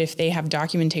 But if they have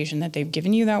documentation that they've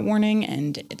given you that warning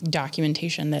and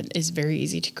documentation that is very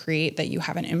easy to create that you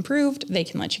haven't improved, they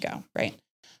can let you go. Right.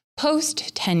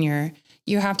 Post tenure,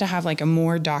 you have to have like a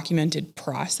more documented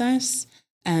process.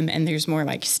 And there's more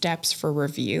like steps for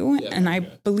review. Yeah, and I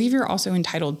believe you're also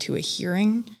entitled to a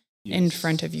hearing in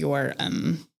front of your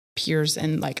peers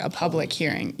in like a public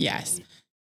hearing. Yes.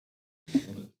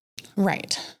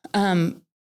 Right.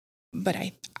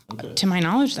 But to my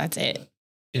knowledge, that's it.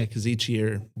 Yeah, because each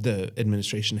year the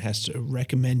administration has to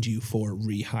recommend you for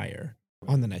rehire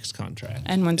on the next contract.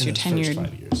 And once you're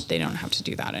tenured, they don't have to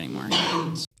do that anymore.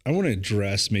 I want to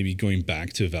address maybe going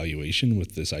back to evaluation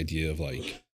with this idea of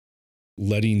like,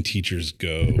 letting teachers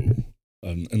go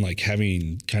and like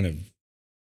having kind of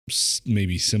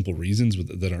maybe simple reasons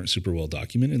that aren't super well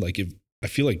documented. Like if I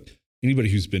feel like anybody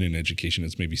who's been in education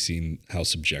has maybe seen how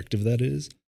subjective that is.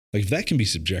 Like if that can be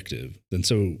subjective, then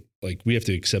so like we have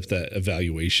to accept that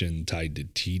evaluation tied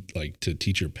to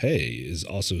teacher pay is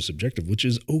also subjective, which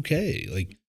is okay.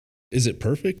 Like, is it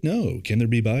perfect? No. Can there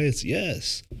be bias?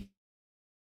 Yes.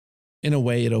 In a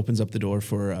way, it opens up the door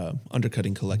for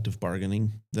undercutting collective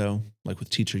bargaining, though, like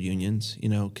with teacher unions,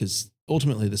 because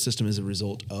ultimately the system is a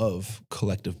result of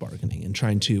collective bargaining and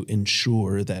trying to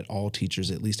ensure that all teachers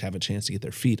at least have a chance to get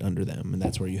their feet under them. And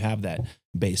that's where you have that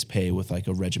base pay with like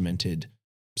a regimented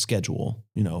schedule,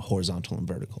 horizontal and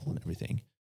vertical and everything.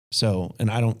 So,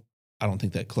 and I don't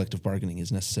think that collective bargaining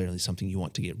is necessarily something you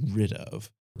want to get rid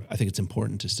of. I think it's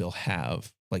important to still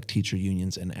have like teacher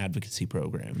unions and advocacy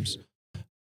programs.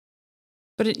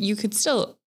 But you could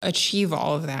still achieve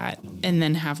all of that and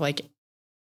then have like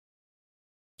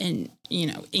an,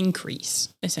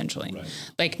 increase essentially.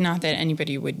 Right. Like not that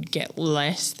anybody would get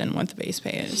less than what the base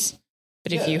pay is,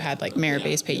 but if you had like merit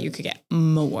base pay, you could get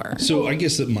more. So I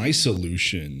guess that my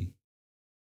solution,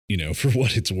 for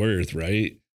what it's worth,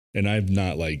 right? And I've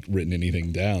not like written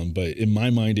anything down, but in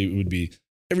my mind, it would be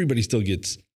everybody still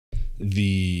gets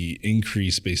the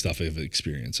increase based off of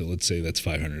experience. So let's say that's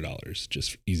 $500,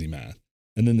 just easy math.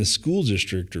 And then the school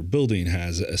district or building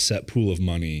has a set pool of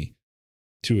money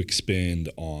to expend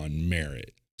on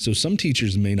merit. So some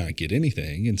teachers may not get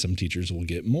anything and some teachers will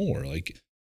get more.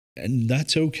 And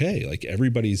that's okay. Like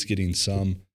everybody's getting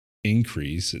some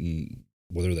increase, and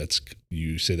whether that's,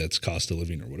 you say that's cost of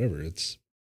living or whatever, it's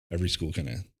every school kind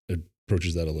of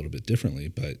approaches that a little bit differently,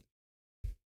 but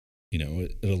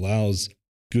it allows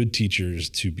good teachers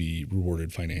to be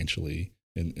rewarded financially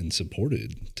and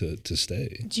supported to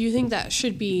stay. Do you think that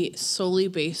should be solely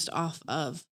based off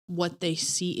of what they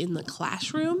see in the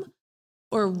classroom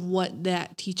or what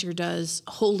that teacher does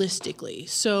holistically?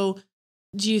 So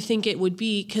do you think it would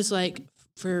be, because like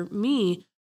for me,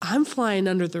 I'm flying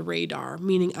under the radar,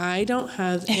 meaning I don't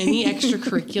have any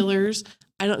extracurriculars.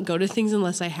 I don't go to things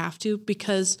unless I have to,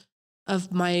 because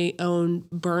of my own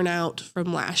burnout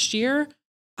from last year,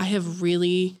 I have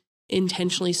really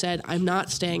intentionally said, I'm not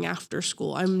staying after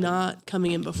school. I'm not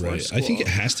coming in before Right. school. I think it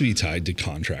has to be tied to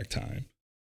contract time,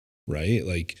 right?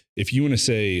 Like if you want to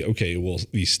say, okay, well,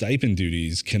 these stipend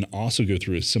duties can also go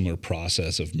through a similar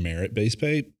process of merit-based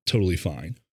pay, totally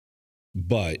fine.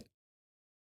 But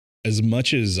as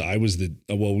much as I was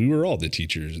we were all the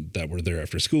teachers that were there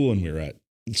after school and we were at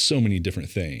so many different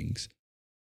things,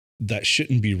 that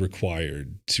shouldn't be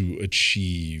required to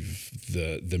achieve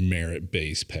the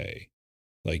merit-based pay.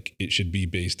 Like it should be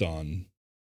based on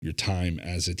your time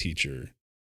as a teacher.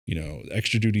 You know,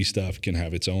 extra duty stuff can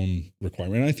have its own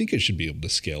requirement. And I think it should be able to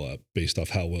scale up based off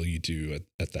how well you do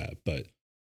at that. But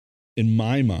in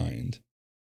my mind,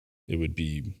 it would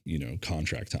be, you know,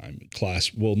 contract time,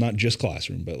 not just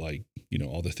classroom, but like, you know,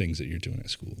 all the things that you're doing at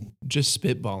school. Just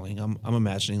spitballing. I'm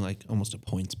imagining like almost a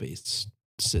points-based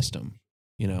system,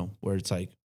 you know, where it's like,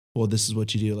 well, this is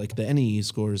what you do. Like the NEE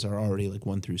scores are already like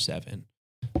 1 through 7.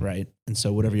 Right. And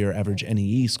so whatever your average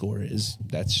NEE score is,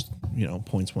 that's, you know,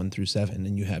 points 1 through 7.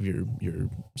 And you have your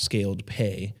scaled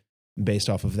pay based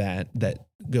off of that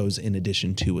goes in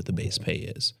addition to what the base pay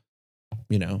is,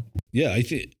 you know? Yeah, I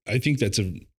think that's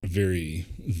a very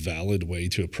valid way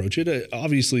to approach it.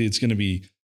 Obviously, it's going to be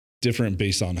different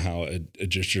based on how a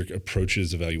district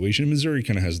approaches evaluation. Missouri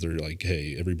kind of has their like,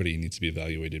 hey, everybody needs to be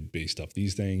evaluated based off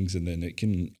these things. And then it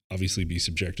can obviously be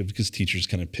subjective because teachers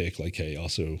kind of pick like, hey,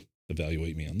 also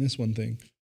evaluate me on this one thing.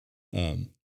 I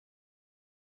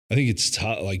think it's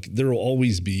tough. Like there will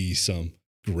always be some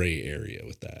gray area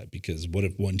with that because what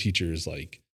if one teacher is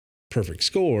like perfect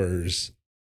scores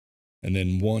and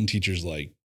then one teacher's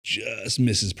like just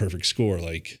misses perfect score?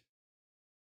 Like,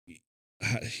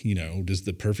 you know, does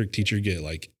the perfect teacher get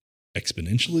like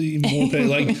exponentially more pay?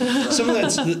 Like some of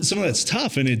that's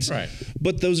tough, and it's right.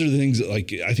 But those are the things that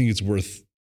like I think it's worth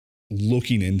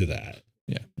looking into that.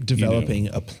 Yeah, developing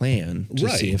a plan to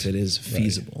see if it is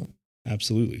feasible. Right.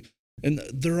 Absolutely, and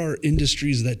there are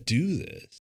industries that do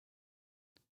this.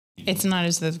 It's not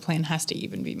as though the plan has to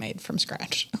even be made from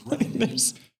scratch.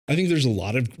 I think there's a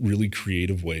lot of really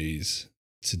creative ways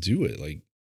to do it. Like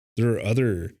there are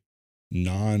other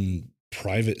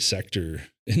non-private sector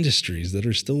industries that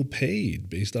are still paid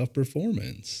based off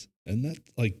performance. And that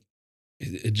like,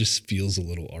 it just feels a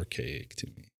little archaic to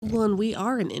me. Well, and we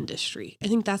are an industry. I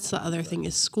think that's the other thing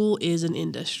is school is an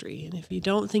industry. And if you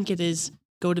don't think it is,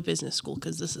 go to business school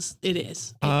because it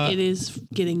is. It is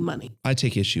getting money. I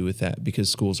take issue with that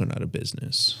because schools are not a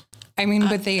business. I mean,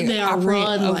 but they operate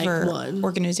over like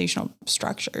organizational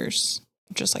structures,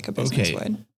 just like a business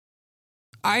would.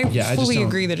 I fully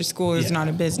agree that a school is not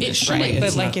a business, right?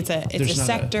 But like it's a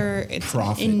sector, it's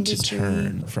an industry. To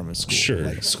turn from a school. Sure.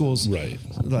 Like schools, right?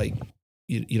 Like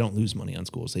you don't lose money on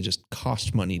schools; they just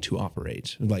cost money to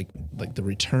operate. Like the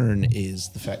return is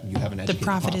the fact you have an educated the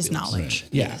profit populace. Is knowledge.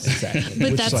 Right. Yeah, exactly.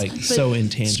 But which that's is like so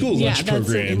intangible. School lunch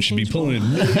program should be pulling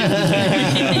in.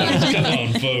 Come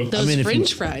on, folks. Those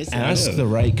French fries. Ask the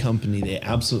right company; they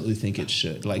absolutely think it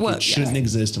should. Like it shouldn't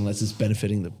exist unless it's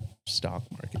benefiting the stock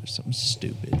market or something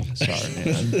stupid. Sorry,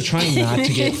 man. I'm trying not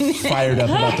to get fired up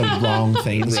about the wrong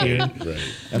things here.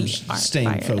 Right. I'm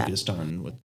staying focused on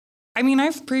what. I mean,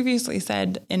 I've previously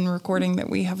said in recording that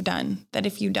we have done that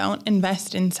if you don't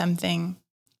invest in something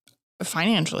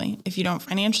financially, if you don't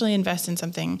financially invest in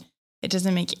something, it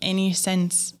doesn't make any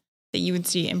sense that you would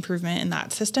see improvement in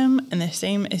that system. And the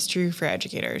same is true for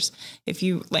educators. If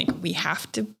you we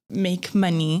have to make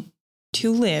money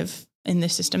to live in the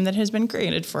system that has been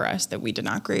created for us that we did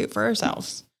not create for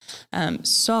ourselves.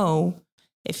 So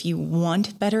if you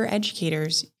want better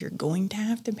educators, you're going to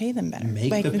have to pay them better.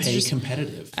 Make the pay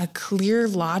competitive. A clear,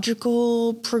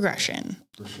 logical progression.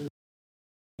 For sure.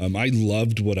 I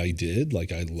loved what I did.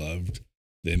 Like I loved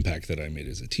the impact that I made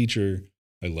as a teacher.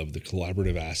 I loved the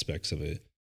collaborative aspects of it.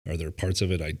 Are there parts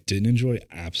of it I didn't enjoy?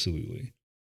 Absolutely.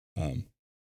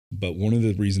 But one of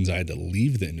the reasons I had to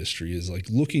leave the industry is like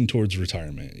looking towards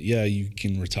retirement. Yeah, you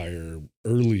can retire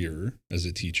earlier as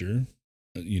a teacher,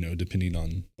 depending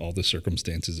on all the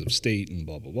circumstances of state and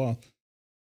blah, blah, blah.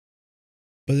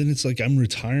 But then it's like, I'm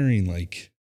retiring,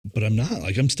 but I'm not.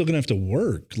 I'm still going to have to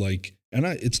work.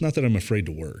 It's not that I'm afraid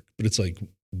to work, but it's like,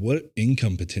 what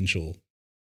income potential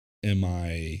am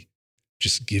I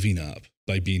just giving up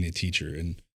by being a teacher?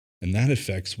 And that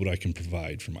affects what I can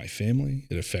provide for my family.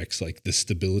 It affects the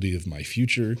stability of my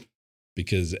future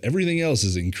because everything else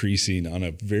is increasing on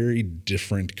a very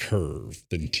different curve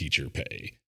than teacher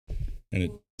pay. And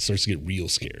it starts to get real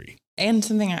scary. And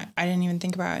something I didn't even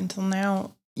think about until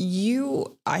now,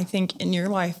 you, I think in your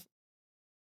life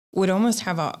would almost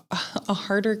have a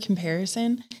harder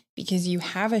comparison because you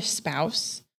have a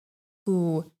spouse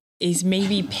who is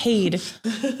maybe paid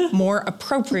more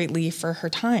appropriately for her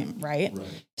time, right?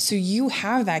 So you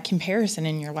have that comparison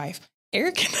in your life.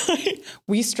 Eric and I,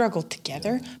 we struggle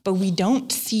together, but we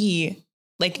don't see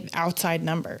like outside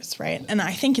numbers, right? And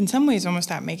I think in some ways almost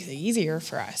that makes it easier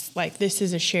for us. Like this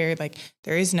is a shared, like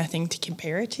there is nothing to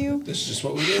compare it to. This is just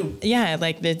what we do. Yeah,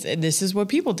 like this is what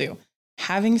people do.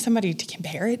 Having somebody to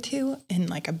compare it to in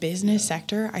like a business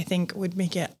sector, I think would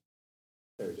make it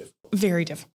very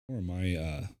difficult. Or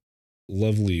my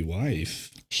lovely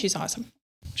wife. She's awesome.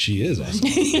 She is awesome.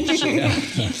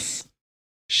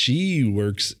 She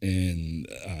works in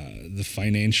the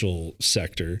financial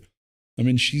sector. I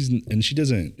mean, she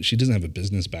doesn't have a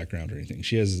business background or anything.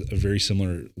 She has a very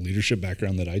similar leadership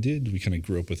background that I did. We kind of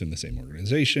grew up within the same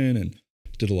organization and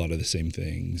did a lot of the same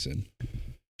things. And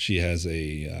she has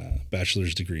a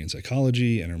bachelor's degree in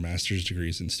psychology and her master's degree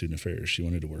is in student affairs. She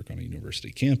wanted to work on a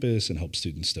university campus and help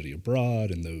students study abroad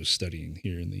and those studying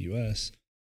here in the U.S.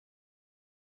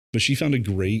 But she found a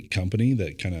great company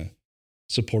that kind of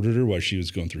supported her while she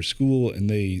was going through school, and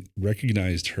they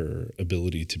recognized her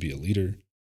ability to be a leader,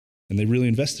 and they really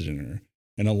invested in her.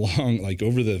 And along, like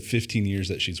over the 15 years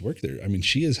that she's worked there, I mean,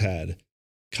 she has had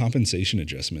compensation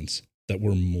adjustments that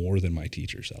were more than my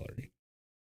teacher salary.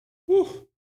 Whew.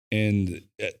 And,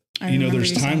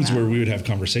 there's times where we would have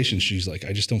conversations. She's like,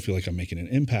 I just don't feel like I'm making an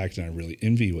impact, and I really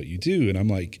envy what you do. And I'm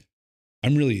like,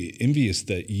 I'm really envious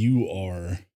that you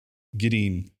are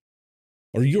getting,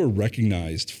 or you're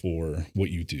recognized for what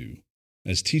you do.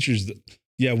 As teachers,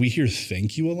 yeah, we hear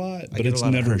thank you a lot, but it's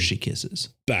never Hershey Kisses.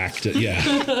 Back to,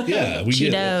 yeah, we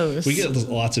get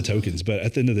lots of tokens, but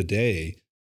at the end of the day,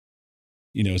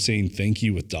 saying thank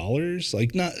you with dollars,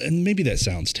 like not, and maybe that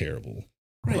sounds terrible.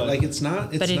 Right. Like it's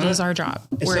not, but it is our job.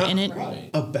 We're in it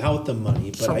about the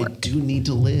money, but I do need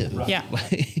to live. Right. Yeah.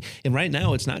 And right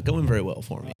now it's not going very well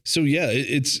for me. So yeah,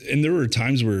 and there were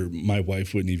times where my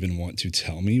wife wouldn't even want to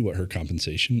tell me what her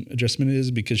compensation adjustment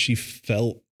is because she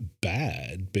felt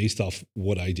bad based off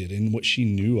what I did and what she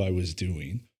knew I was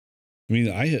doing. I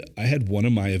mean, I had one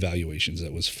of my evaluations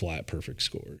that was flat perfect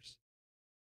scores.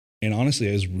 And honestly,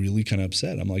 I was really kind of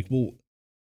upset. I'm like, well,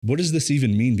 what does this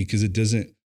even mean? Because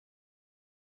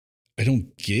I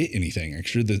don't get anything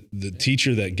extra. The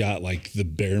teacher that got like the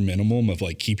bare minimum of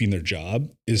like keeping their job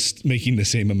is making the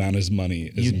same amount of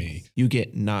money as me. You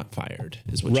get not fired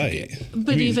is what you get.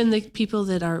 But even the people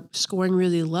that are scoring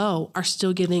really low are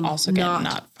still getting also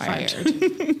not fired.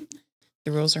 The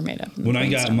rules are made up. When I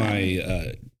got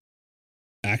my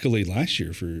accolade last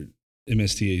year for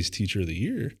MSTA's Teacher of the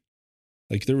Year,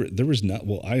 like there was not,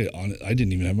 well, I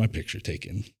didn't even have my picture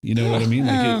taken. You know what I mean?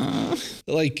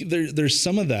 Like there's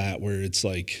some of that where it's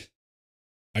like,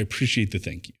 I appreciate the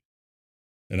thank you.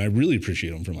 And I really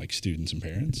appreciate them from like students and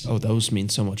parents. Oh, those mean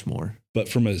so much more. But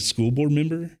from a school board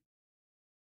member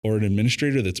or an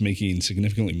administrator that's making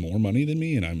significantly more money than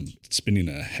me and I'm spending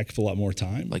a heck of a lot more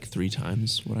time. Like 3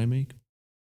 times what I make.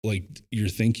 Like your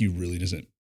thank you really doesn't,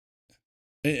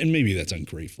 and maybe that's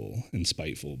ungrateful and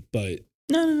spiteful, but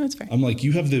no, it's fair. I'm like,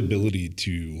 you have the ability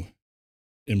to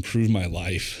improve my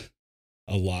life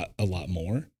a lot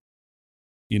more,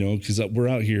 because we're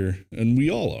out here and we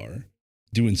all are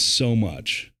doing so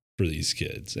much for these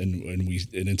kids. And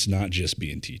it's not just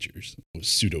being teachers,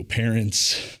 pseudo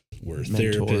parents, we're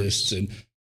therapists. And,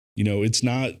 it's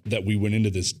not that we went into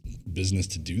this business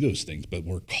to do those things, but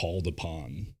we're called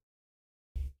upon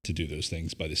to do those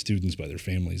things by the students, by their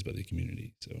families, by the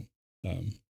community. So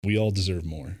we all deserve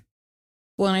more.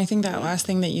 Well, and I think that last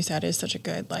thing that you said is such a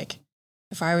good, like,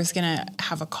 if I was going to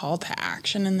have a call to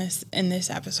action in this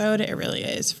episode, it really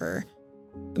is for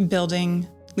building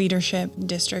leadership,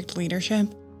 district leadership.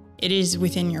 It is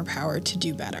within your power to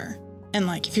do better. And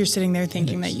like, if you're sitting there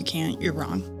thinking that you can't, you're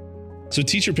wrong. So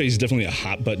teacher pay is definitely a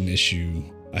hot button issue.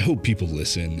 I hope people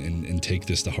listen and take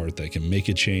this to heart that can make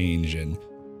a change. And,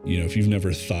 if you've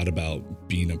never thought about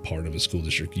being a part of a school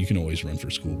district, you can always run for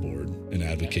school board and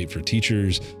advocate for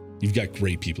teachers. You've got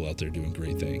great people out there doing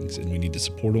great things, and we need to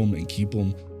support them and keep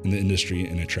them in the industry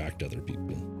and attract other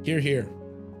people. Hear, hear.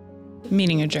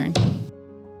 Meeting adjourned.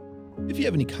 If you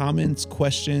have any comments,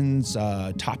 questions,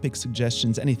 topic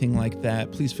suggestions, anything like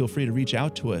that, please feel free to reach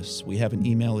out to us. We have an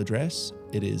email address.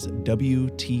 It is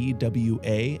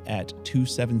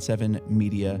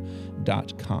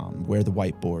wtwa@277media.com, where the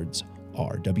whiteboards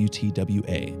are,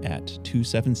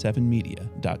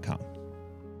 wtwa@277media.com.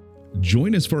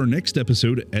 Join us for our next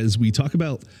episode as we talk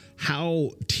about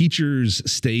how teachers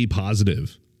stay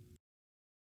positive.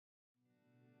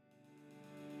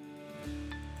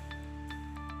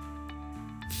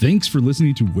 Thanks for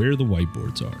listening to Where the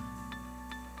Whiteboards Are.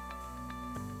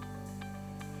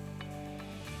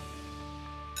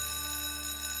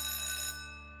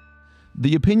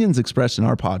 The opinions expressed in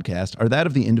our podcast are that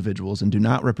of the individuals and do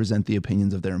not represent the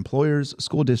opinions of their employers,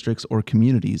 school districts, or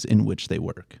communities in which they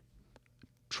work.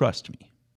 Trust me.